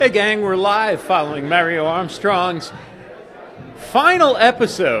Hey gang, we're live following Mario Armstrong's final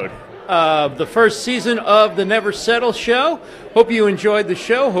episode of the first season of the Never Settle show. Hope you enjoyed the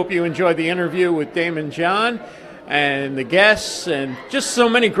show. Hope you enjoyed the interview with Damon John and the guests and just so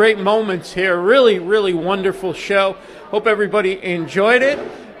many great moments here. Really, really wonderful show. Hope everybody enjoyed it.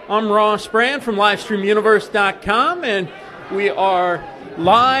 I'm Ross Brand from LivestreamUniverse.com, and we are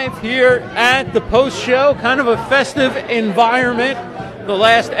live here at the post show, kind of a festive environment. The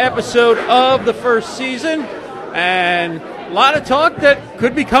last episode of the first season, and a lot of talk that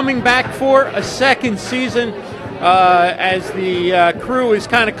could be coming back for a second season as the crew is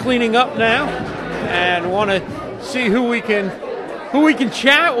kind of cleaning up now, and want to see who we can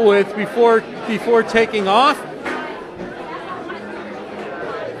chat with before taking off.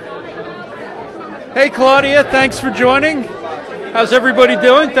 Hey Claudia, thanks for joining. How's everybody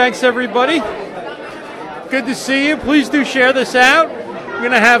doing? Thanks everybody. Good to see you. Please do share this out. We're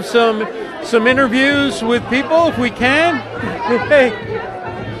going to have some interviews with people if we can. Hey.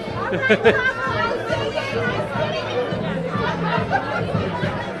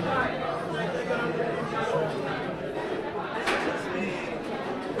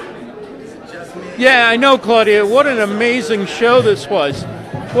 Yeah, I know, Claudia. What an amazing show this was.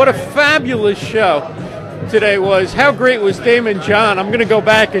 What a fabulous show today was. How great was Damon John? I'm going to go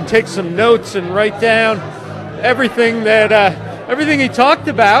back and take some notes and write down everything he talked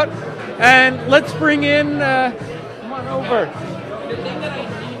about, and let's bring in, come on over.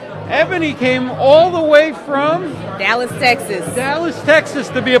 Ebony came all the way from Dallas, Texas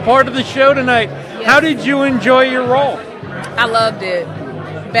to be a part of the show tonight. Yes. How did you enjoy your role? I loved it.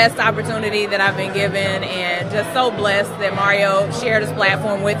 Best opportunity that I've been given, and just so blessed that Mario shared his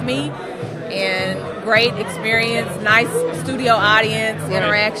platform with me. And great experience, nice studio audience,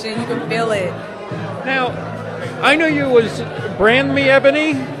 interaction. You can feel it. Now, I know you was Brand Me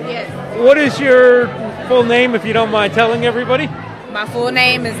Ebony. Yes. What is your full name, if you don't mind telling everybody? My full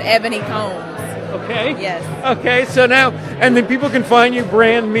name is Ebony Combs. Okay. Yes. Okay, so now, and then people can find you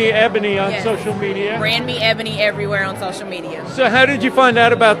Brand Me Ebony on social media. Brand Me Ebony everywhere on social media. So how did you find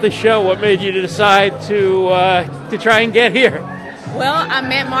out about the show? What made you decide to try and get here? Well, I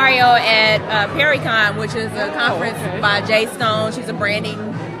met Mario at PerryCon, which is a conference by Jay Stone. She's a branding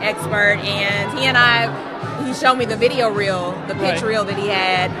expert, and he showed me the video reel, the pitch reel that he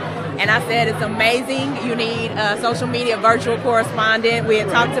had, and I said, it's amazing. You need a social media virtual correspondent. We had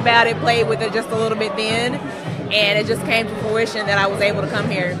talked about it, played with it just a little bit then, and it just came to fruition that I was able to come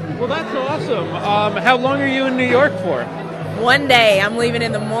here. Well, that's awesome. How long are you in New York for? One day. I'm leaving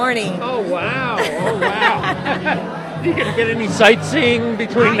in the morning. Oh, wow. Oh, wow. You gonna get any sightseeing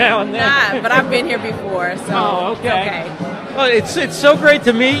between now and then? Not, but I've been here before, so okay. It's okay. Well, it's so great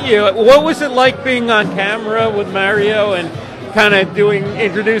to meet you. What was it like being on camera with Mario and kind of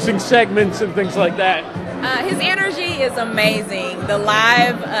introducing segments and things like that? His energy is amazing. The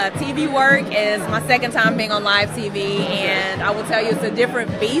live TV work is my second time being on live TV, and I will tell you it's a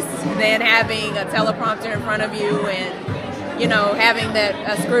different beast than having a teleprompter in front of you and, you know, having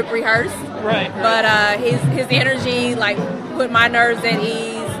that script rehearsed. Right. But his energy, like, put my nerves at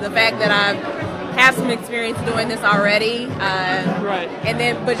ease. The fact that I've have some experience doing this already,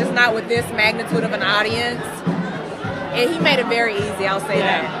 but just not with this magnitude of an audience. And he made it very easy, I'll say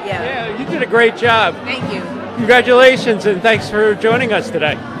that. Yeah, you did a great job. Thank you. Congratulations, and thanks for joining us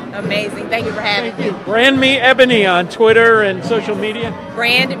today. Amazing. Thank you for having me. Brand Me Ebony on Twitter and social media.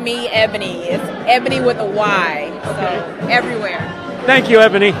 Brand Me Ebony. It's Ebony with a Y. So everywhere. Thank you,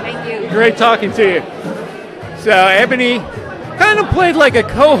 Ebony. Thank you. Great talking to you. So Ebony kind of played like a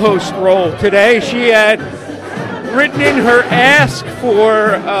co-host role today. She had written in her ask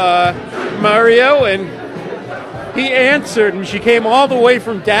for Mario, and he answered, and she came all the way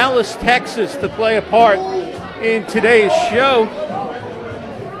from Dallas, Texas to play a part in today's show.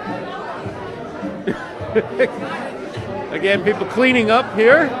 Again, people cleaning up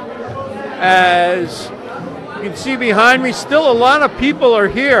here. As you can see behind me, still a lot of people are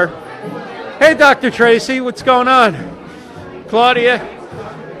here. Hey, Dr. Tracy, what's going on? Claudia.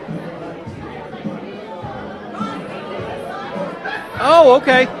 Oh,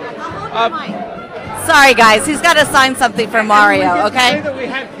 okay. Sorry, guys. He's got to sign something for Mario, okay? Say that we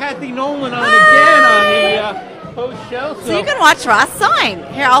had Kathy Nolan on again on the post show. So you can watch Ross sign.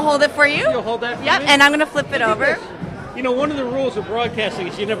 Here, I'll hold it for you. You'll hold that for Yep, me? and I'm going to flip it over. You know, one of the rules of broadcasting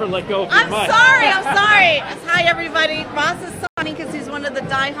is you never let go of your mic. I'm sorry. Hi, everybody. Ross is signing because he's one of the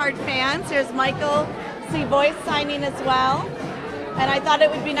diehard fans. Here's Michael C. Boyce signing as well. And I thought it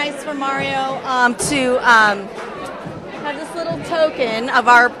would be nice for Mario to have this little token of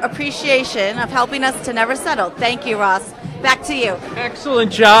our appreciation of helping us to never settle. Thank you, Ross. Back to you.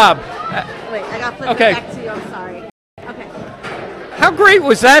 Excellent job. Wait, I got to flip Okay. it back to you. I'm sorry. Okay. How great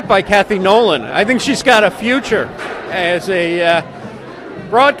was that by Kathy Nolan? I think she's got a future as a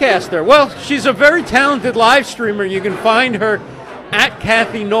broadcaster. Well, she's a very talented live streamer. You can find her at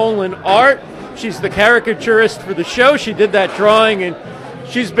Kathy Nolan Art. She's the caricaturist for the show. She did that drawing, and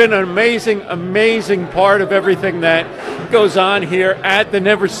she's been an amazing, amazing part of everything that goes on here at the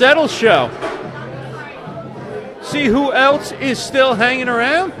Never Settle Show. See who else is still hanging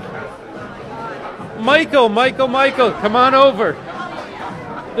around? Michael, come on over.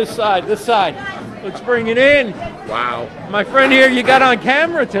 This side. Let's bring it in. Wow. My friend here, you got on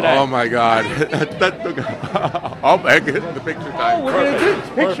camera today. Oh, my God. I'll make it the picture time. Oh, we're going to do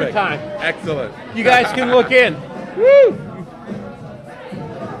picture Perfect. time. Excellent. You guys can look in. Woo!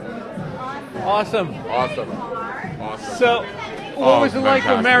 Awesome. So, what was it like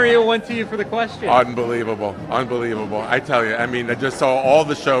when fantastic. Mario went to you for the question? Unbelievable. I tell you, I mean, I just saw all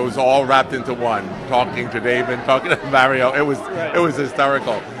the shows all wrapped into one. Talking to David, talking to Mario. It was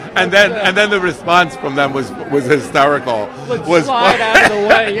hysterical. And then the response from them was hysterical. Let's slide out of the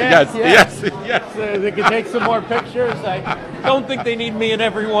way. Yes. So they can take some more pictures. I don't think they need me in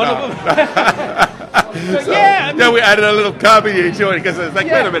every one of them. Then we added a little comedy to it because it's like,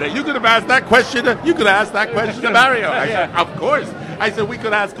 wait a minute, you could have asked that question. You could have asked that question to Mario. I said, of course. I said we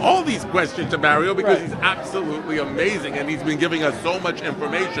could ask all these questions to Mario because he's absolutely amazing and he's been giving us so much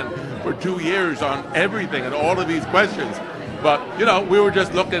information for 2 years on everything and all of these questions. But we were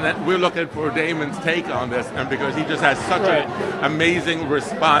just looking for Damon's take on this, and because he just has such an amazing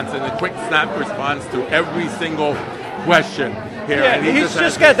response and a quick snap response to every single question here. Yeah, and he's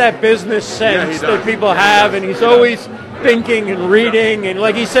just got that business sense that people have, and he's does. always thinking and reading, and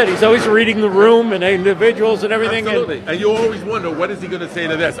like he said, he's always reading the room and individuals and everything. Absolutely, and you always wonder what is he going to say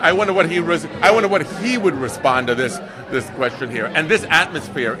to this. I wonder what he would respond to this question here. And this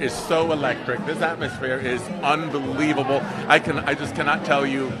atmosphere is so electric. This atmosphere is unbelievable. I just cannot tell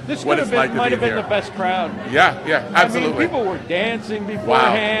you This what it's like to be might have been here. the best crowd. Yeah, absolutely. I mean, people were dancing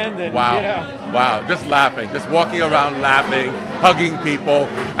beforehand. Wow. And, Wow, just laughing, just walking around laughing, hugging people.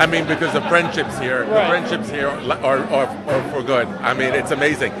 I mean, because the friendships here, are for good. I mean, it's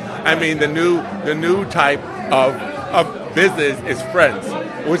amazing. I mean, the new type of business is friends,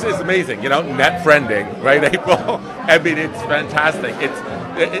 which is amazing. Net friending, right, April? I mean, it's fantastic.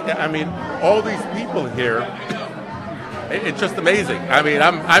 I mean, all these people here. It's just amazing. I mean,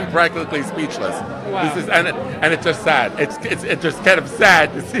 I'm practically speechless. Wow. And it's just sad. It's just kind of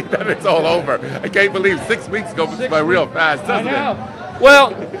sad to see that it's all over. I can't believe 6 weeks go by real fast, doesn't it? I know.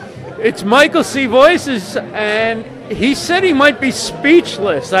 Well, it's Michael C. Voices, and he said he might be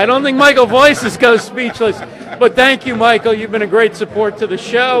speechless. I don't think Michael Voices goes speechless. But thank you, Michael. You've been a great support to the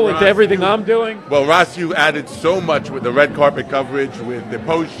show and to everything I'm doing. Well, Ross, you added so much with the red carpet coverage, with the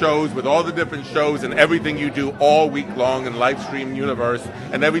post shows, with all the different shows and everything you do all week long in Live Stream Universe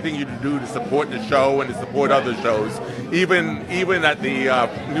and everything you do to support the show and to support other shows. Even at the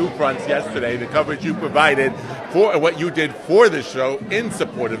New Fronts yesterday, the coverage you provided for what you did for the show in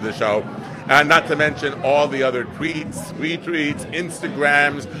support of the show. Not to mention all the other tweets, retweets,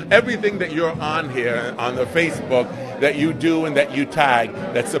 Instagrams, everything that you're on here, on the Facebook, that you do and that you tag,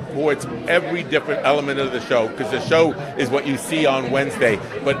 that supports every different element of the show, because the show is what you see on Wednesday,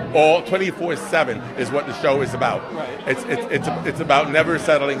 but all 24/7 is what the show is about. It's about never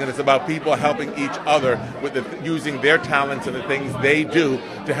settling, and it's about people helping each other with using their talents and the things they do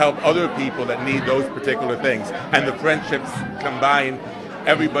to help other people that need those particular things. And the friendships combined,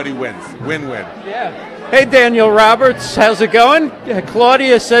 everybody wins. Win-win. Yeah. Hey, Daniel Roberts, how's it going?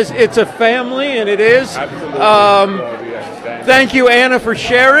 Claudia says it's a family, and it is. Absolutely. Thank you, Anna, for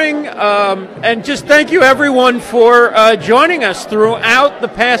sharing. And just thank you, everyone, for joining us throughout the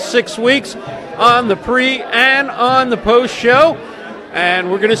past 6 weeks on the pre and on the post show. And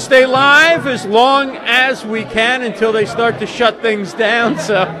we're going to stay live as long as we can until they start to shut things down.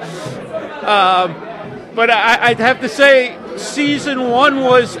 So, but I'd have to say, Season 1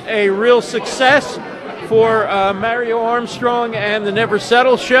 was a real success for Mario Armstrong and the Never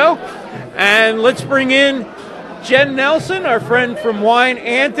Settle Show. And let's bring in Jen Nelson, our friend from Wine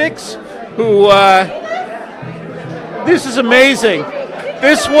Antics, who, this is amazing.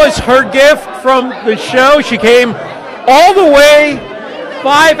 This was her gift from the show. She came all the way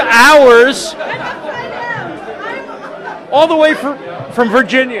 5 hours, all the way from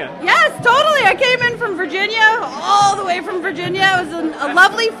Virginia. Yes, totally. I came in from Virginia, all the way from Virginia. It was a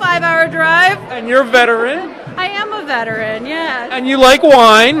lovely 5-hour drive. And you're a veteran. I am a veteran, yeah. And you like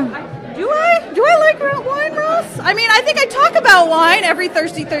wine. Do I like wine, Ross? I mean, I think I talk about wine every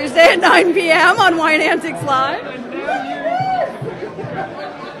Thursday at 9 p.m. on Wine Antics Live.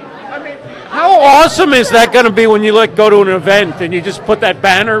 awesome is that going to be when you go to an event and you just put that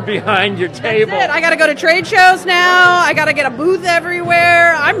banner behind your table? That's it. I got to go to trade shows now. I got to get a booth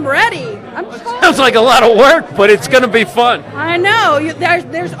everywhere. I'm ready. Sounds like a lot of work, but it's going to be fun. I know.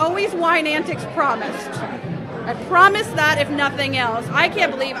 There's always wine antics promised. I promise that, if nothing else. I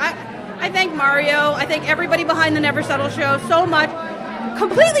can't believe. I thank Mario. I thank everybody behind the Never Settle show so much.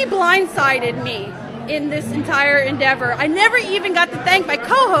 Completely blindsided me in this entire endeavor. I never even got to thank my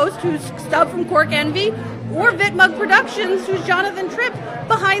co-host, who's Stub from Cork Envy, or Vitmug Productions, who's Jonathan Tripp,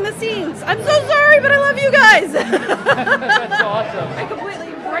 behind the scenes. I'm so sorry, but I love you guys. That's awesome. I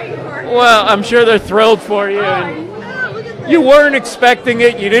completely break heart. Well, I'm sure they're thrilled for you. I know, look at this. You weren't expecting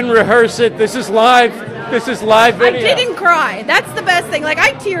it. You didn't rehearse it. This is live. This is live video. I didn't cry. That's the best thing.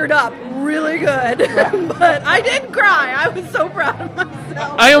 I teared up really good, but I didn't cry. I was so proud of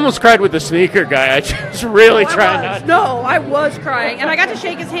myself. I almost cried with the sneaker guy. I just really tried not to. No, I was crying, and I got to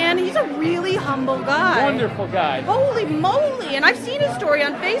shake his hand. He's a really humble guy. Wonderful guy. Holy moly! And I've seen his story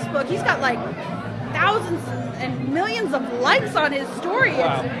on Facebook. He's got thousands and millions of likes on his story.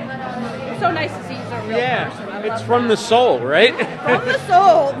 Wow. It's so nice to see he's a real person. I It's love from the soul, right? From the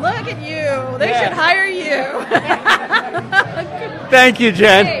soul. Look at you. They should hire you. Thank you,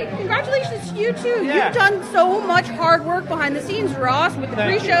 Jen. Hey, congratulations to you too. Yeah. You've done so much hard work behind the scenes, Ross, with the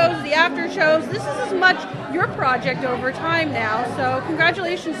pre-shows, the after shows. This is as much your project over time now. So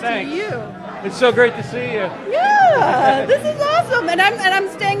congratulations Thanks. to you. It's so great to see you. Yeah, this is awesome, and I'm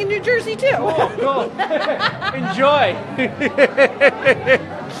staying in New Jersey too. Cool. Enjoy.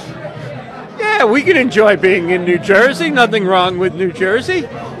 Yeah, we can enjoy being in New Jersey. Nothing wrong with New Jersey.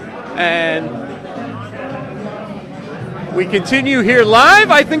 And we continue here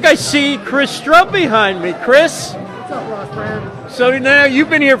live. I think I see Chris Strubb behind me. Chris? What's up, Ross Brand? So now you've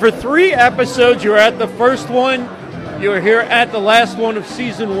been here for 3 episodes. You were at the first one. You were here at the last one of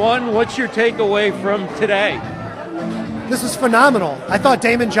season 1. What's your takeaway from today? This was phenomenal. I thought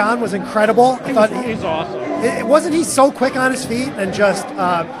Damon John was incredible. I thought He's awesome. wasn't he so quick on his feet, and just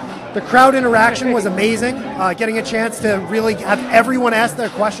the crowd interaction was amazing. Getting a chance to really have everyone ask their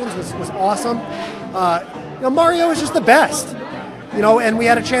questions was awesome. Mario is just the best. And we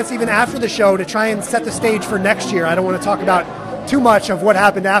had a chance even after the show to try and set the stage for next year. I don't want to talk about too much of what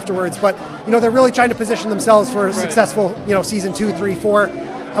happened afterwards, but they're really trying to position themselves for a successful season 2, 3, 4.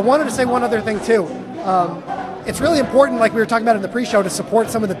 I wanted to say one other thing too. It's really important, like we were talking about in the pre-show, to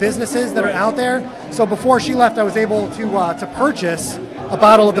support some of the businesses that are out there. So before she left, I was able to purchase a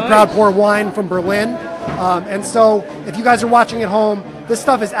bottle of the Proud Pour wine from Berlin. And so if you guys are watching at home, this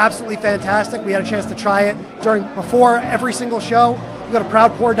stuff is absolutely fantastic. We had a chance to try it before every single show. You go to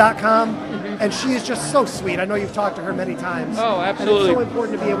proudpour.com, and she is just so sweet. I know you've talked to her many times. Oh, absolutely. And it's so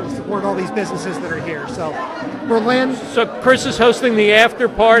important to be able to support all these businesses that are here. So, Berlin. So Chris is hosting the after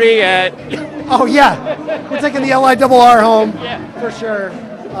party at... Oh, yeah. We're taking the LIRR home, for sure.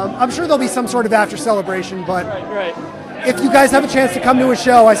 I'm sure there'll be some sort of after celebration, but Right. if you guys have a chance to come to a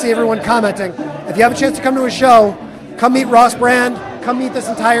show, I see everyone commenting. If you have a chance to come to a show, come meet Ross Brand, come meet this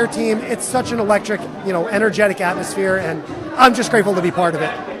entire team. It's such an electric, energetic atmosphere, and I'm just grateful to be part of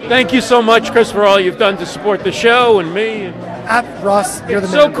it. Thank you so much, Chris, for all you've done to support the show and me. Ross, you're the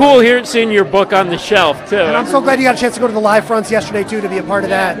It's so man. cool here seeing your book on the shelf, too. And I'm so glad you got a chance to go to the live fronts yesterday, too, to be a part of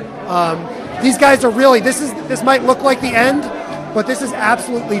that. These guys are really, this might look like the end, but this is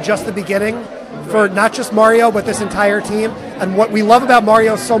absolutely just the beginning for not just Mario, but this entire team. And what we love about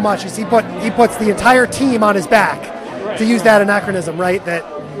Mario so much is he puts the entire team on his back, to use that anachronism, right? That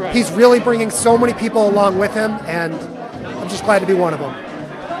he's really bringing so many people along with him, and I'm just glad to be one of them.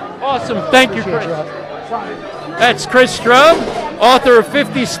 Awesome. Thank you, Appreciate Chris. you. That's Chris Strubb, author of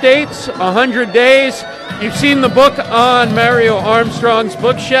 50 States, 100 Days. You've seen the book on Mario Armstrong's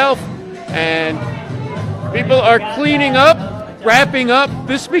bookshelf, and people are cleaning up, wrapping up.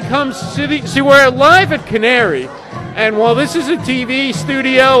 This becomes city. See, we're live at Canary, and while this is a TV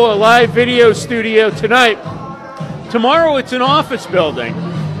studio, a live video studio tonight, tomorrow it's an office building.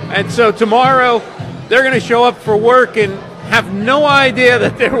 And so tomorrow they're going to show up for work and have no idea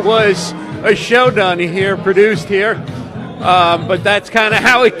that there was a show done here, produced here. But that's kind of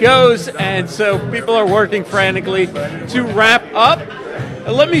how it goes. And so people are working frantically to wrap up.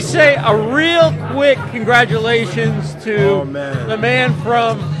 Let me say a real quick congratulations to the man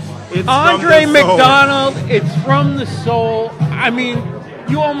from Andre McDonald. It's from the soul. I mean,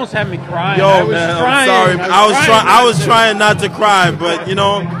 you almost had me crying. Yo, I was man, trying. I'm sorry. I was trying not to cry, but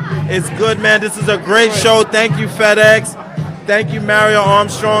it's good, man. This is a great show. Thank you, FedEx. Thank you, Mario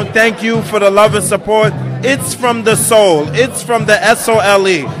Armstrong. Thank you for the love and support. It's from the soul. It's from the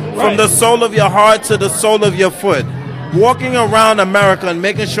SOLE. From the sole of your heart to the sole of your foot. walking around America and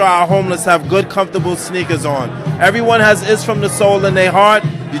making sure our homeless have good, comfortable sneakers on. Everyone has It's from the Soul in their heart.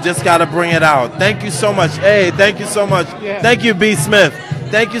 You just got to bring it out. Thank you so much. Hey, thank you so much. Yeah. Thank you, B. Smith.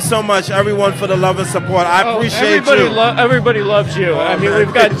 Thank you so much, everyone, for the love and support. I appreciate you. Everybody loves you. I mean,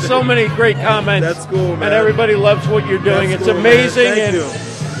 we've got so many great comments. That's cool, man. And everybody loves what you're doing. That's it's cool, amazing. man. Thank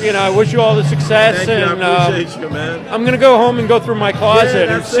and, you know, I wish you all the success. Thank you. And I appreciate you, man. I'm going to go home and go through my closet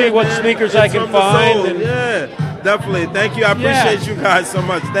and see what man. sneakers It's I can from the find. soul. And Yeah, definitely. Thank you. I appreciate you guys so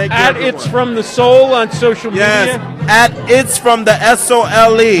much. Thank you, at everyone. It's From the Soul on social Yes, media. at It's From the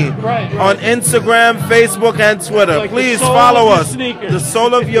SOLE Right. on Instagram, Facebook, and Twitter. Like the Please soul follow of your us. sneakers. The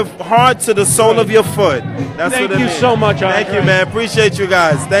soul of your heart to the sole of your foot. That's Thank what it you means. so much, Thank Andre. you, man. Appreciate you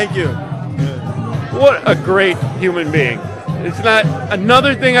guys. Thank you. What a great human being. It's not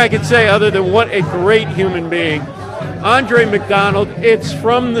another thing I could say other than what a great human being. Andre McDonald, It's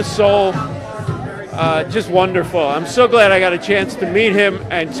From the Soul. Just wonderful. I'm so glad I got a chance to meet him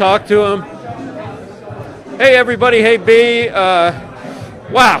and talk to him. Hey, everybody. Hey, B.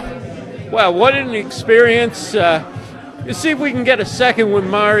 Wow, what an experience. Let's see if we can get a second with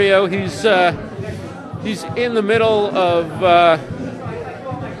Mario. He's in the middle of,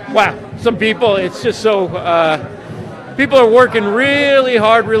 some people, it's just so, people are working really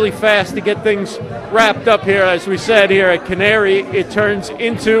hard, really fast to get things wrapped up here. As we said here at Canary, it turns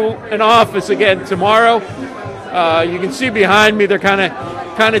into an office again tomorrow. You can see behind me, they're kind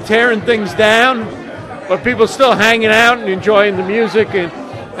of tearing things down, but people still hanging out and enjoying the music and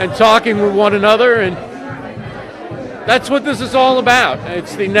talking with one another, and that's what this is all about.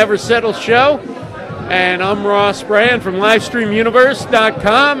 It's the Never Settle Show, and I'm Ross Brand from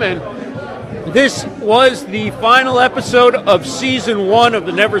LivestreamUniverse.com, and this was the final episode of Season 1 of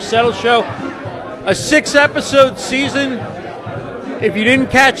the Never Settle Show, a 6-episode season. If you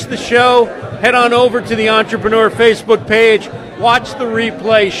didn't catch the show, head on over to the Entrepreneur Facebook page, watch the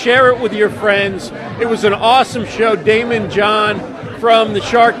replay, share it with your friends. It was an awesome show. Damon John from the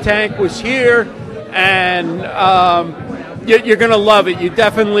Shark Tank was here, and you're going to love it. You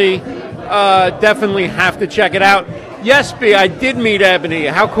definitely have to check it out. Yes, B, I did meet Ebony.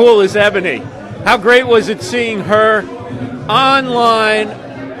 How cool is Ebony? How great was it seeing her online,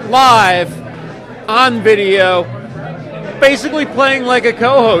 live, on video, basically playing like a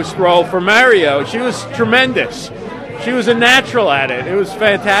co-host role for Mario. She was tremendous. She was a natural at it. It was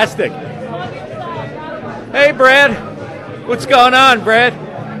fantastic. Hey, Brad. What's going on, Brad?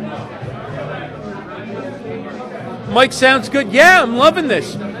 Mike sounds good. Yeah, I'm loving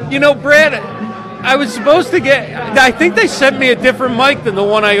this. You know, Brad, I was supposed to I think they sent me a different mic than the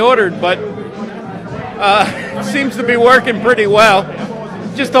one I ordered, but seems to be working pretty well.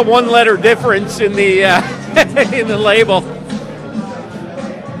 Just a one-letter difference in the in the label.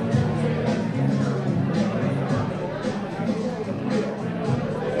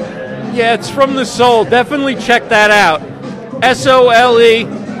 Yeah, It's From the Soul. Definitely check that out. SOLE.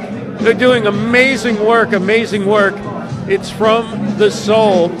 They're doing amazing work. It's From the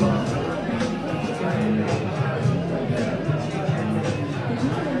Soul.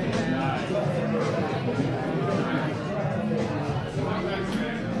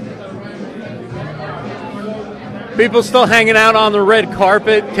 People still hanging out on the red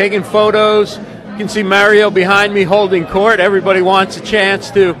carpet, taking photos. You can see Mario behind me holding court. Everybody wants a chance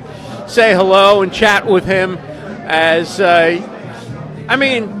to say hello and chat with him. As, an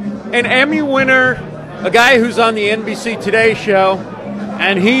Emmy winner, a guy who's on the NBC Today show,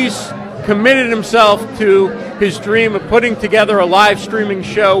 and he's committed himself to his dream of putting together a live streaming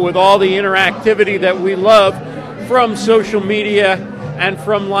show with all the interactivity that we love from social media and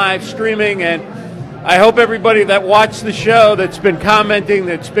from live streaming. And I hope everybody that watched the show, that's been commenting,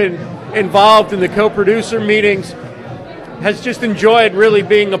 that's been involved in the co-producer meetings, has just enjoyed really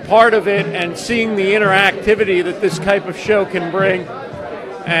being a part of it and seeing the interactivity that this type of show can bring.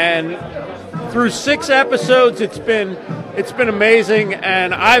 And through 6 episodes, it's been amazing,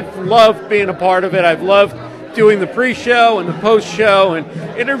 and I've loved being a part of it. I've loved doing the pre-show and the post-show and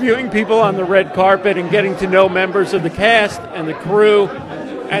interviewing people on the red carpet and getting to know members of the cast and the crew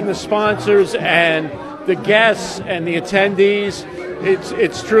and the sponsors and the guests and the attendees.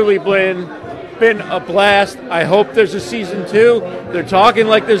 It's truly been a blast. I hope there's a season 2. They're talking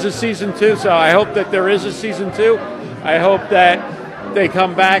like there's a season 2, so I hope that there is a season 2. I hope that they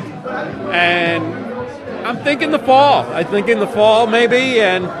come back, and I'm thinking the fall. I think in the fall maybe,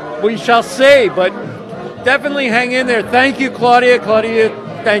 and we shall see, but definitely hang in there. Thank you, Claudia. Claudia,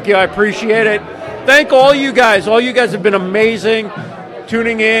 thank you. I appreciate it. Thank all you guys. All you guys have been amazing.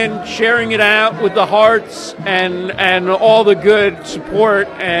 Tuning in, sharing it out with the hearts and all the good support,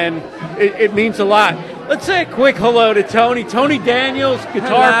 and it means a lot. Let's say a quick hello to Tony. Tony Daniels,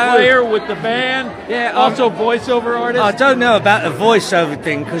 guitar Hello. player with the band. Yeah, Also voiceover artist. I don't know about the voiceover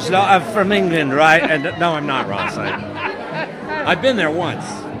thing because I'm from England, right? And no, I'm not, Ross. I've been there once.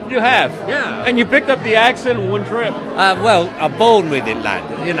 You have? Yeah. And you picked up the accent in one trip. Well, I'm born with it,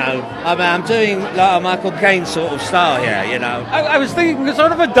 lad. You know, I'm doing like a Michael Caine sort of style here. You know. I was thinking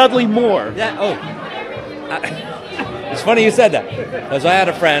sort of a Dudley Moore. Yeah. Oh. It's funny you said that because I had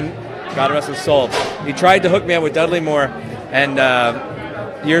a friend, God rest his soul. He tried to hook me up with Dudley Moore, and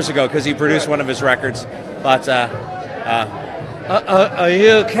years ago because he produced one of his records. But are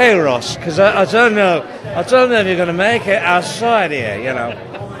you okay, Ross? Because I don't know. I don't know if you're going to make it outside here. You know.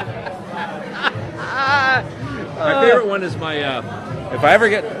 My favorite one is my. If I ever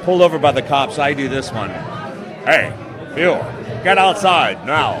get pulled over by the cops, I do this one. Hey, you, get outside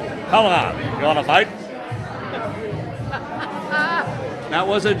now. Come on. You want to fight? That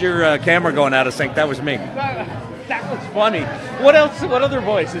wasn't your camera going out of sync. That was me. That was funny. What else? What other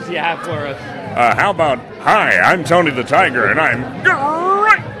voices do you have for us? How about, hi, I'm Tony the Tiger, and I'm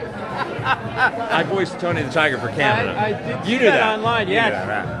great. I voiced Tony the Tiger for Canada. I did see You do that that online, You yes. do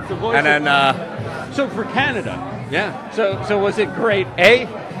that. The voice And then, so for Canada. yeah. So was it great? Eh?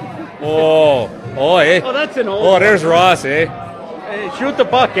 Oh, eh? Oh, that's an old. Oh, there's Ross, eh? Hey, shoot the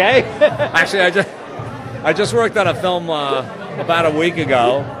buck, eh? Actually, I just worked on a film about a week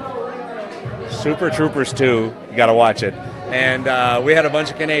ago. Super Troopers 2. You got to watch it. And we had a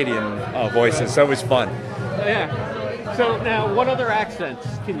bunch of Canadian voices, so it was fun. Yeah. So now, what other accents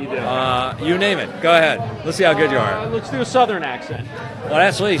can you do? You name it. Go ahead. Let's see how good you are. Let's do a Southern accent. Well,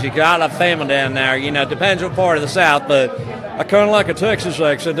 that's easy. You got a lot of family down there. You know, it depends what part of the South, but I kind of like a Texas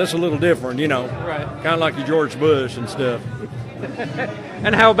accent. That's a little different, you know. Right. Kind of like your George Bush and stuff.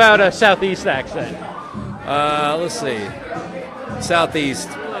 And how about a Southeast accent? Let's see. Southeast.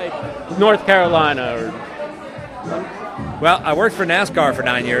 Like North Carolina or... Well, I worked for NASCAR for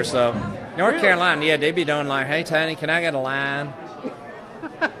 9 years, so North Carolina, yeah, they'd be doing like, hey, Tony, can I get a line?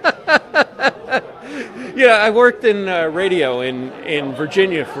 Yeah, I worked in radio in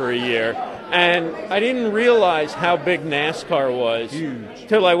Virginia for a year, and I didn't realize how big NASCAR was. Huge.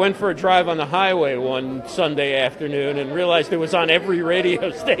 Till I went for a drive on the highway one Sunday afternoon and realized it was on every radio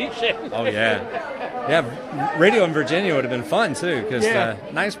station. Oh, yeah. Yeah, radio in Virginia would have been fun, too, because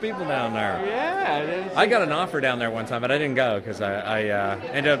nice people down there. Yeah. I got an offer down there one time, but I didn't go because I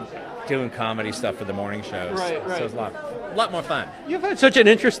ended up doing comedy stuff for the morning shows. Right. So it was a lot more fun. You've had such an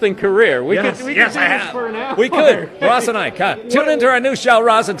interesting career. We could do I this have. for an hour. We could. Ross and I. Tune into our new show,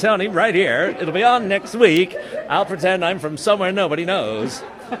 Ross and Tony, right here. It'll be on next week. I'll pretend I'm from somewhere nobody knows.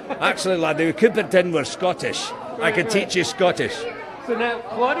 Actually, lad, you could pretend we're Scottish. I could teach you Scottish. So now,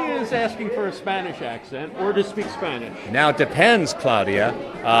 Claudia is asking for a Spanish accent or to speak Spanish. Now, it depends, Claudia.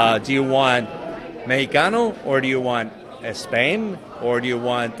 Do you want Mexicano or do you want Spain or do you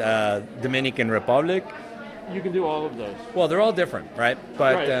want Dominican Republic? You can do all of those. Well, they're all different, right?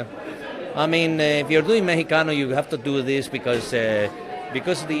 But, Right. I mean, if you're doing Mexicano, you have to do this because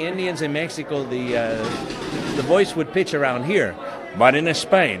of the Indians in Mexico, the voice would pitch around here. But in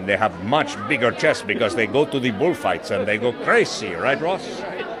Spain, they have much bigger chests because they go to the bullfights and they go crazy, right, Ross?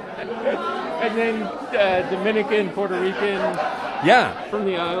 And then Dominican, Puerto Rican, Yeah. from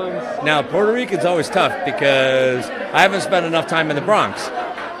the islands. Now, Puerto Rican's always tough because I haven't spent enough time in the Bronx.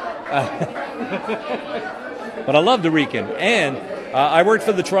 But I love the Rican. And I worked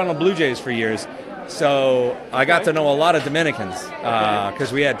for the Toronto Blue Jays for years. So I got to know a lot of Dominicans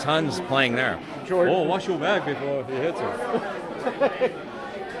because we had tons playing there. Jordan. Oh, wash your bag before he hits it.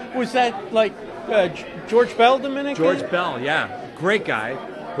 Was that like George Bell Dominican? George Bell, yeah. Great guy.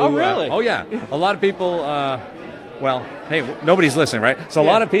 Who, Oh, really? Oh, yeah. A lot of people, well, hey, nobody's listening, right? So a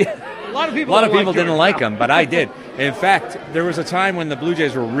lot of people... A lot of people, A lot of don't people like didn't George like Bell. him, but I did. In fact, there was a time when the Blue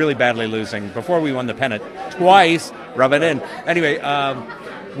Jays were really badly losing before we won the pennant twice. Rub it in. Anyway,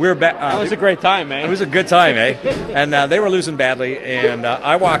 we're back. That was a great time, man. It was a good time, eh? And they were losing badly, and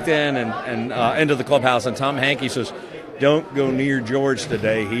I walked in and into the clubhouse, and Tom Hankey says, "Don't go near George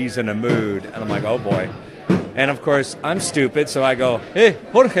today. He's in a mood." And I'm like, "Oh boy!" And of course, I'm stupid, so I go, "Hey,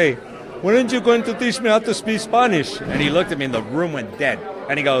 Jorge, when aren't you going to teach me how to speak Spanish?" And he looked at me, and the room went dead.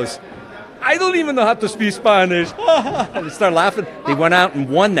 And he goes, "I don't even know how to speak Spanish." And he started laughing. He went out and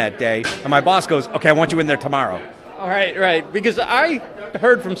won that day. And my boss goes, "Okay, I want you in there tomorrow." All right. Because I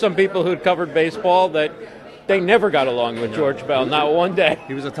heard from some people who'd covered baseball that they never got along with George Bell, not one day.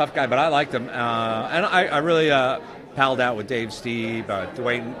 He was a tough guy, but I liked him. And I really palled out with Dave Steve,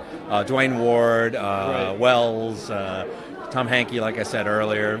 Dwayne Ward, Wells, Tom Hankey, like I said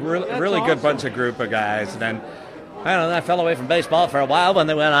earlier. Really good bunch of group of guys. And then I don't know, I fell away from baseball for a while when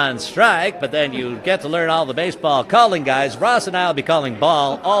they went on strike, but then you get to learn all the baseball calling guys. Ross and I will be calling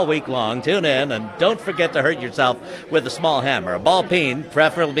ball all week long. Tune in, and don't forget to hurt yourself with a small hammer. A ball peen,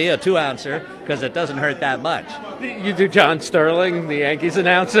 preferably a 2-ouncer, because it doesn't hurt that much. You do John Sterling, the Yankees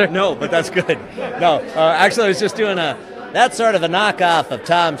announcer? No, but that's good. No, actually I was just doing that's sort of a knockoff of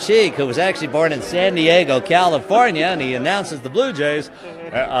Tom Cheek, who was actually born in San Diego, California, and he announces the Blue Jays.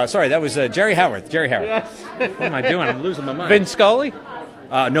 Sorry, that was Jerry Howard. Jerry Howard. Yes. What am I doing? I'm losing my mind. Vin Scully?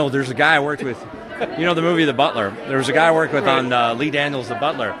 No, there's a guy I worked with. You know the movie The Butler? There was a guy I worked with on Lee Daniels' The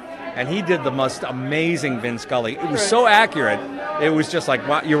Butler, and he did the most amazing Vin Scully. It was so accurate. It was just like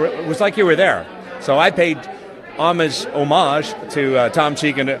it was like you were there. So I paid homage to Tom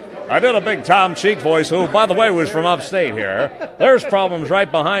Cheek, and I did a big Tom Cheek voice, who, by the way, was from upstate here. There's problems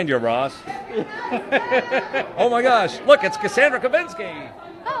right behind you, Ross. Oh, my gosh. Look, it's Cassandra Kavinsky.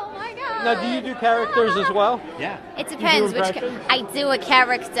 Oh, my God. Now, do you do characters as well? Yeah. It depends. I do a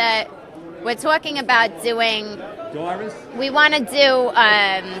character. We're talking about doing... Doris? We want to do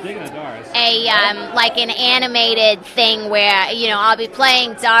Speaking of Doris. like an animated thing where, I'll be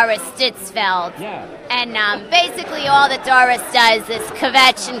playing Doris Stitzfeld. Yeah. And basically all that Doris does is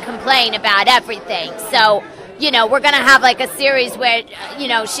kvetch and complain about everything. So, we're going to have like a series where,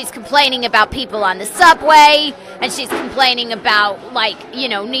 she's complaining about people on the subway, and she's complaining about, like,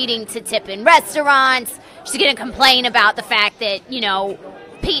 needing to tip in restaurants. She's going to complain about the fact that,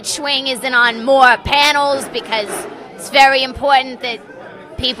 Pete Schwing isn't on more panels because it's very important that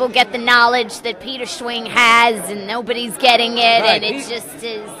people get the knowledge that Peter Schwing has, and nobody's getting it, Right. and it just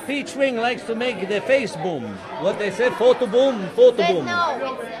is... Pete Schwing likes to make the face boom. What they say, photo boom, photo boom.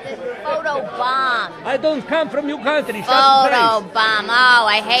 No, it's the photo bomb. I don't come from your country. Photo bomb. Oh,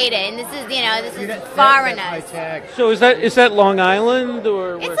 I hate it. And this is foreigners. So is that Long Island,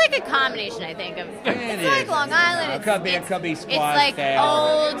 or It's like a combination, I think, of... It's like Long Island. It could be squad It's like fail.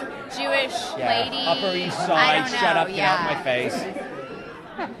 old Jewish lady. Upper East I Side, don't know, shut up, get out my face.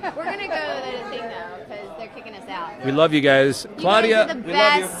 We're going to go to the thing, though, because they're kicking us out. We love you guys. Claudia, You guys are the we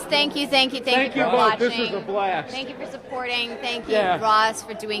love you. best. Thank you Thank for you both. watching. This was a blast. Thank you for supporting. Thank you, Yeah. Ross,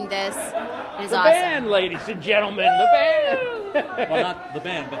 for doing this. It is The awesome. band, ladies and gentlemen, the band. Well, not the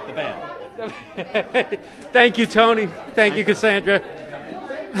band, but the band. Thank you, Tony. Thank you, Cassandra.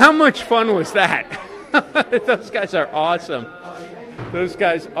 How much fun was that? Those guys are awesome. Those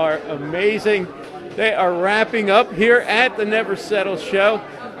guys are amazing. They are wrapping up here at the Never Settle show,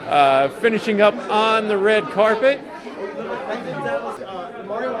 finishing up on the red carpet.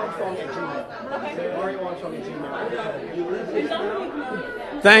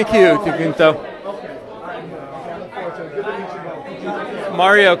 Thank you, Tugunto.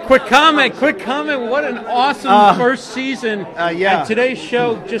 Mario, quick comment. What an awesome first season. Yeah. And today's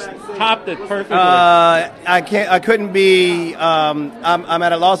show just topped it perfectly. I couldn't be. I'm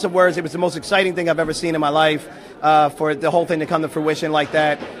at a loss of words. It was the most exciting thing I've ever seen in my life. For the whole thing to come to fruition like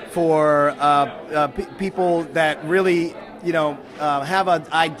that, for people that really, have an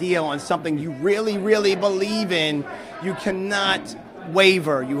idea on something you really, really believe in, you cannot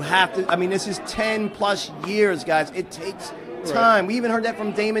waver. You have to. I mean, this is 10 plus years, guys. It takes time. We even heard that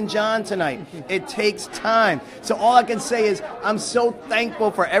from Damon John tonight. It takes time. So all I can say is I'm so thankful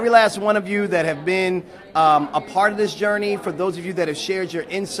for every last one of you that have been a part of this journey, for those of you that have shared your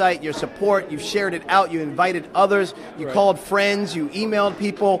insight, your support, you've shared it out, you invited others, you called friends, you emailed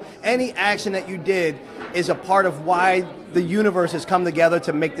people. Any action that you did is a part of why the universe has come together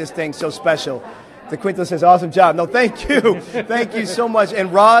to make this thing so special. DeQuinto says, awesome job. No, thank you. Thank you so much.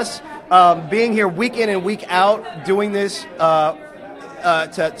 And Ross, being here week in and week out, doing this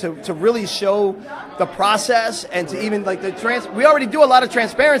to really show the process, and to even like we already do a lot of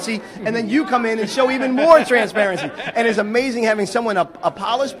transparency, and then you come in and show even more transparency. And it's amazing having someone, a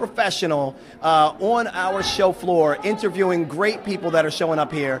polished professional, on our show floor, interviewing great people that are showing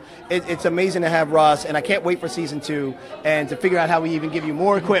up here. It's amazing to have Ross, and I can't wait for season 2 and to figure out how we even give you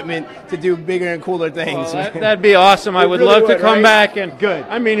more equipment to do bigger and cooler things. Well, that'd be awesome. I would really love to would, come right? back and Good.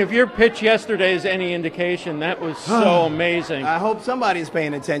 I mean, if your pitch yesterday is any indication, that was so amazing. I hope somebody's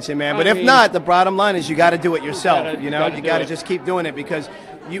paying attention, man. But I if mean, not, the bottom line is you got to do it yourself. You You gotta got to do it. just keep doing it, because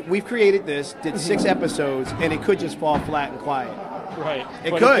we've created this, did 6 episodes, and it could just fall flat and quiet. Right.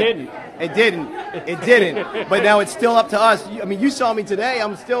 It But could. It didn't. It didn't. But now it's still up to us. I mean, you saw me today.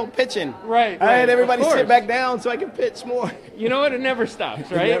 I'm still pitching. Right. I had everybody Of course. sit back down so I can pitch more. You know what? It never stops,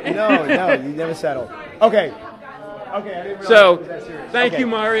 right? No, you never settle. Okay. Okay, I didn't realize So, it was that serious. thank Okay. you,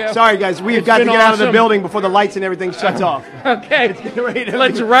 Mario. Sorry, guys. We've It's got to been get out of the awesome. building before the lights and everything shuts off. Okay,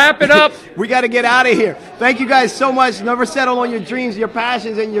 let's wrap it up. We got to get out of here. Thank you guys so much. Never settle on your dreams, your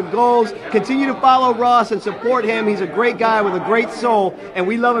passions, and your goals. Continue to follow Ross and support him. He's a great guy with a great soul, and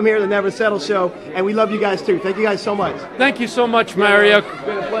we love him here at the Never Settle Show, and we love you guys too. Thank you guys so much. Thank you so much, Mario. It's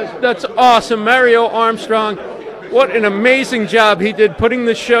been a pleasure. That's awesome. Mario Armstrong, what an amazing job he did putting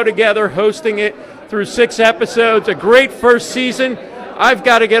this show together, hosting it through 6 episodes. A great first season. I've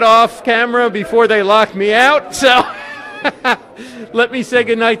got to get off camera before they lock me out, so let me say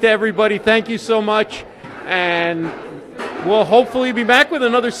goodnight to everybody. Thank you so much, and we'll hopefully be back with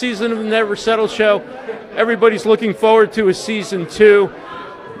another season of the Never Settle Show. Everybody's looking forward to a season 2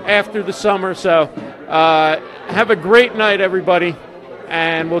 after the summer, so have a great night, everybody,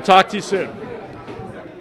 and we'll talk to you soon.